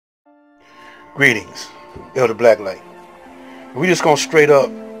Greetings, Elder Blacklight. We just gonna straight up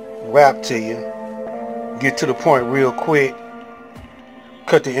rap to you, get to the point real quick,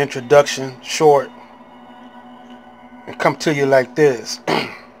 cut the introduction short, and come to you like this.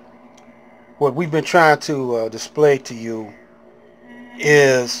 What we've been trying to display to you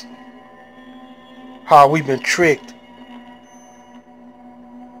is how we've been tricked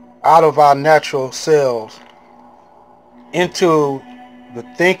out of our natural selves into the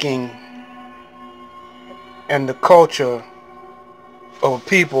thinking and the culture of a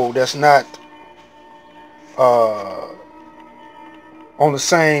people that's not on the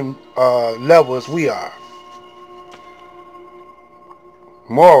same level as we are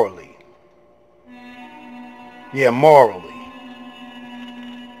morally. Yeah, morally.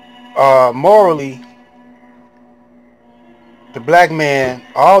 Morally, the black man,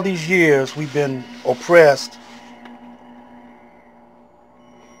 all these years we've been oppressed.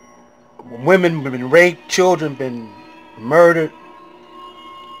 Women have been raped, children been murdered,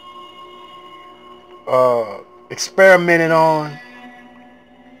 experimented on,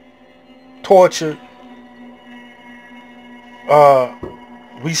 tortured.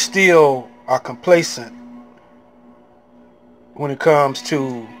 We still are complacent when it comes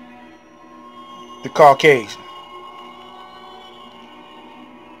to the Caucasian.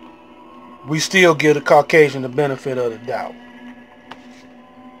 We still give the Caucasian the benefit of the doubt.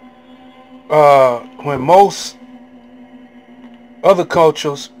 When most other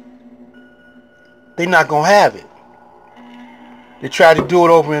cultures, they're not gonna have it. They tried to do it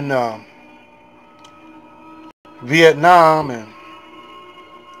over in Vietnam and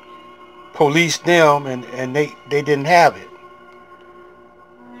police them, and they didn't have it.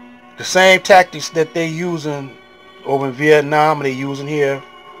 The same tactics that they using over in Vietnam, they using here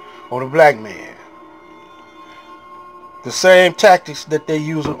on the black man. The same tactics that they're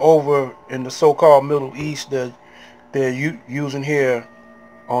using over in the so-called Middle East that they're using here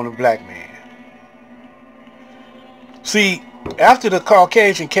on the black man. See, after the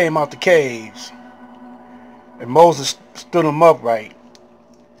Caucasian came out the caves and Moses stood them upright,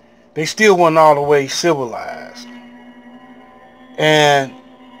 they still weren't all the way civilized. And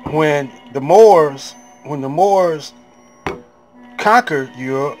when the Moors conquered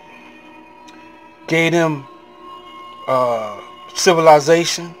Europe, gave them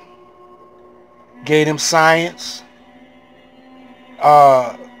civilization, gave them science,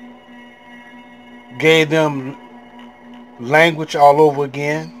 gave them language all over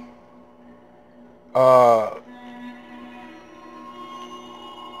again. The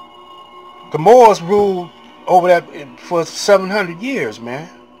Moors ruled over that for 700 years, man.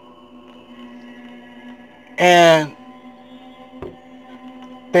 And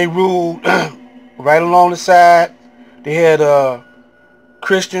they ruled right along the side. They had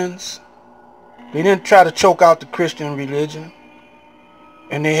Christians. They didn't try to choke out the Christian religion.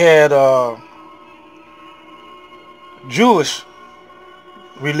 And they had Jewish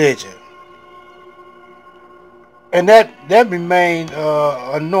religion. And that remained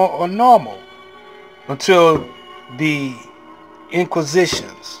normal until the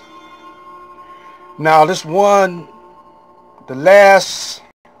Inquisitions. Now the last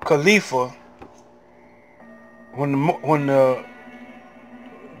Khalifa, when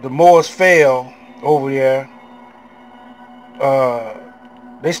the Moors fell over there,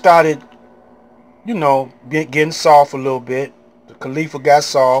 they started, getting soft a little bit. The Khalifa got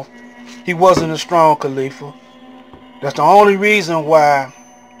soft. He wasn't a strong Khalifa. That's the only reason why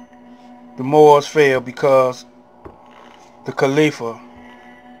the Moors fell, because the Khalifa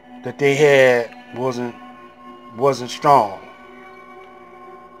that they had wasn't strong.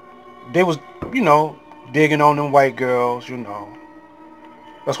 They was, digging on them white girls,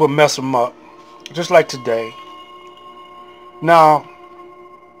 That's what messed them up. Just like today. Now,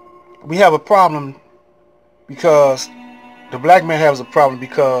 we have a problem because the black man has a problem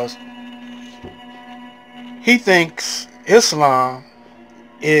because he thinks Islam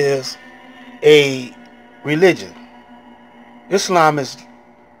is a religion. Islam is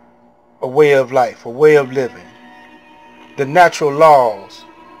a way of life, a way of living, the natural laws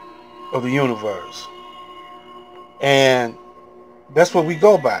of the universe. And that's what we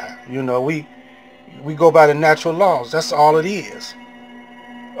go by. We go by the natural laws. That's all it is.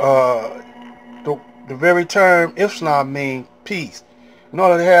 The very term Islam means peace. In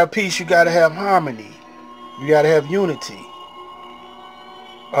order to have peace, you got to have harmony. You got to have unity.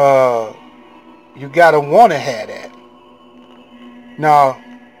 You got to want to have that. Now,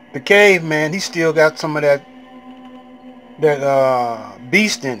 the caveman, he still got some of that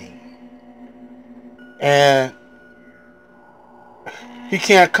beast in him. And he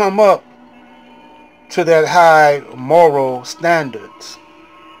can't come up to that high moral standards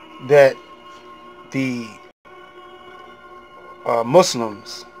that the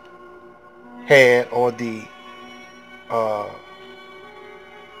Muslims had, or the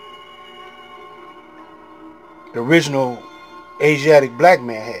original Asiatic black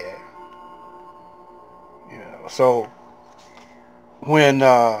man had. You know, so when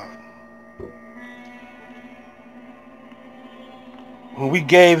we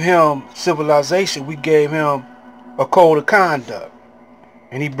gave him civilization, we gave him a code of conduct,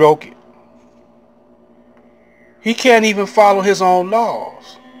 and he broke it. He can't even follow his own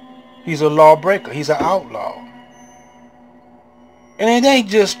laws. He's a lawbreaker. He's an outlaw. And it ain't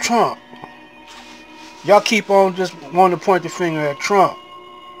just Trump. Y'all keep on just wanting to point the finger at Trump.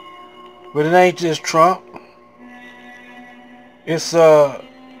 But it ain't just Trump. It's all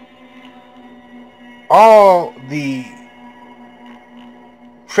the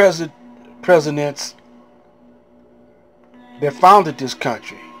presidents that founded this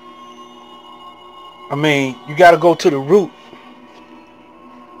country. I mean, you got to go to the root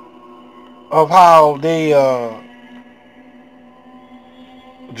of how they,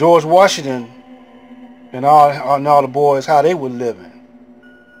 George Washington and all the boys, how they were living.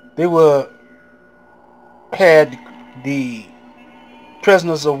 They had the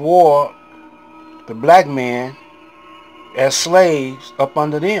prisoners of war, the black men, as slaves up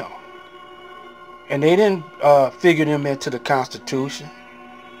under them. And they didn't figure them into the Constitution.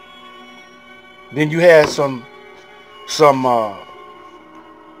 Then you had some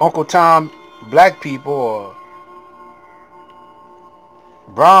Uncle Tom black people, or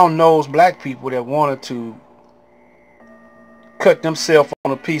brown-nosed black people, that wanted to cut themselves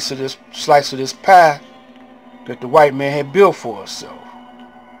on a piece of this slice of this pie that the white man had built for himself.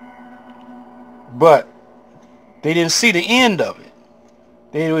 But they didn't see the end of it.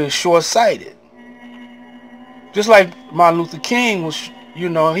 They were short-sighted. Just like Martin Luther King was, you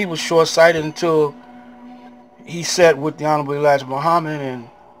know, he was short-sighted until he sat with the Honorable Elijah Muhammad, and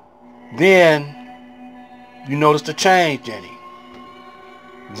then you noticed the change in him.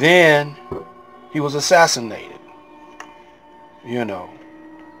 Then he was assassinated. You know.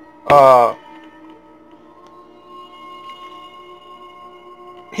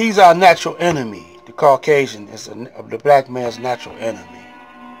 He's our natural enemy. The Caucasian is the black man's natural enemy.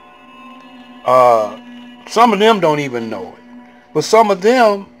 Some of them don't even know it. But some of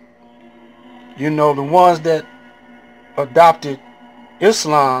them, you know, the ones that adopted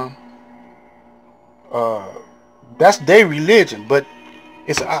Islam, that's their religion, but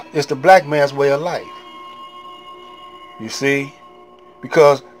it's the black man's way of life. You see?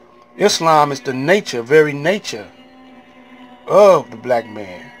 Because Islam is the nature, very nature of the black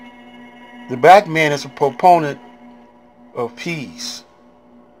man. The black man is a proponent of peace.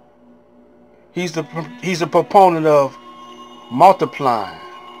 He's a proponent of multiplying,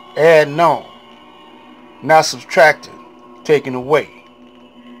 adding on, not subtracting, taking away,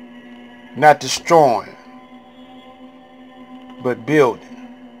 not destroying, but building.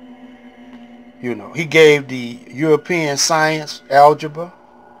 You know, he gave the European science, algebra.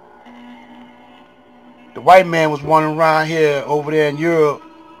 The white man was running around here, over there in Europe,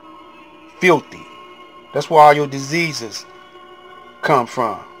 filthy. That's where all your diseases come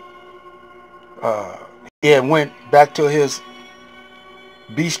from. He had went back to his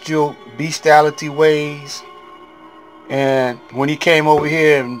bestiality ways, and when he came over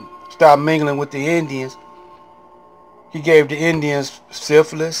here and started mingling with the Indians, he gave the Indians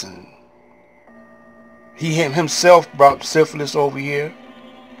syphilis, and he himself brought syphilis over here.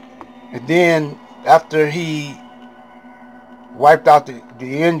 And then after he wiped out the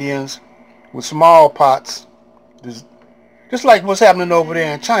Indians with smallpox, just like what's happening over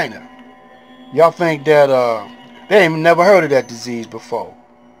there in China. Y'all think that they ain't never heard of that disease before.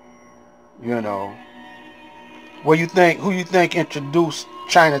 You know. Who you think introduced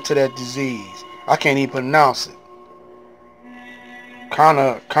China to that disease? I can't even pronounce it.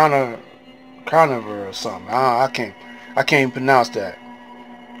 Carnivore or something. I can't even pronounce that.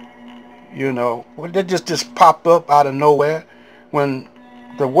 You know, well, they just popped up out of nowhere. When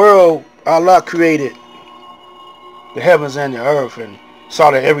the world, Allah created the heavens and the earth and saw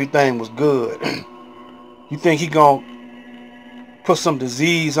that everything was good. You think he gonna put some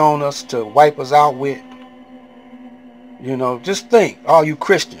disease on us to wipe us out with? You know, just think, all you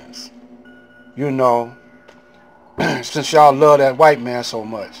Christians, you know, since y'all love that white man so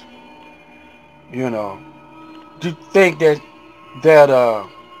much, you know, do you think that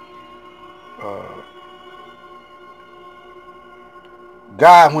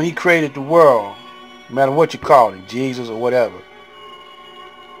God, when he created the world, no matter what you call it, Jesus or whatever,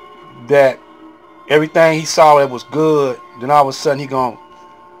 that everything he saw that was good, then all of a sudden he gonna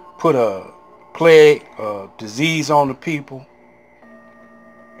put a plague, a disease on the people,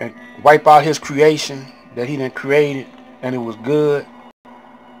 and wipe out his creation that he done created, and it was good.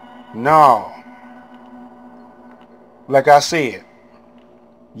 No. Like I said,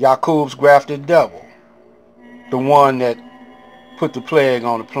 Yaqub's grafted devil, the one that put the plague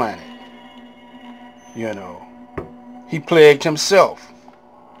on the planet. You know, he plagued himself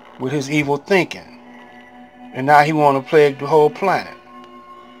with his evil thinking, and now he want to plague the whole planet.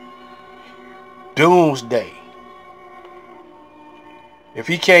 Doomsday. If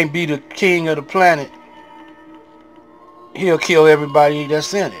he can't be the king of the planet, he'll kill everybody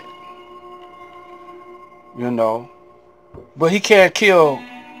that's in it. You know, but he can't kill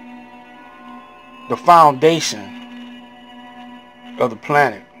the foundation of the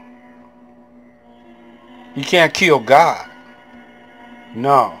planet. He can't kill God.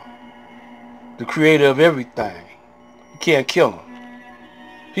 No. The creator of everything. You can't kill him.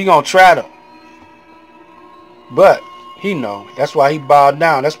 He gonna try to. But he know. That's why he bowed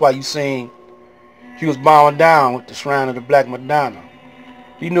down. That's why you seen he was bowing down with the shrine of the Black Madonna.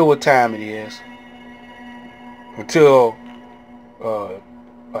 He knew what time it is. Until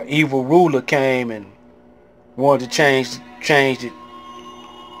an evil ruler came and wanted to change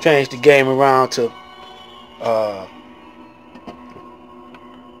the game around to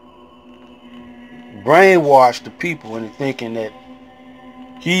brainwash the people into thinking that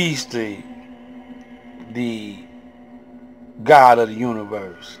he's the God of the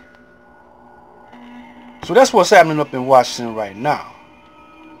universe. So that's what's happening up in Washington right now.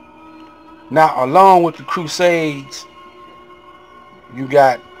 Now, along with the Crusades, you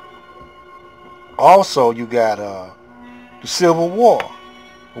got the Civil War,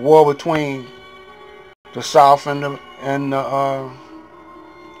 the war between the South and the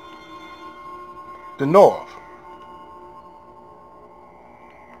North.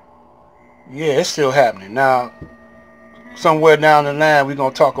 Yeah, it's still happening. Now, somewhere down the line, we're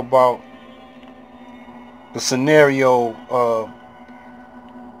going to talk about the scenario of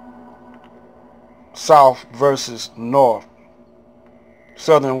South versus North.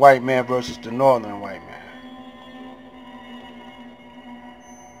 Southern white man versus the Northern white man.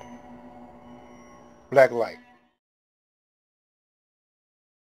 Black light.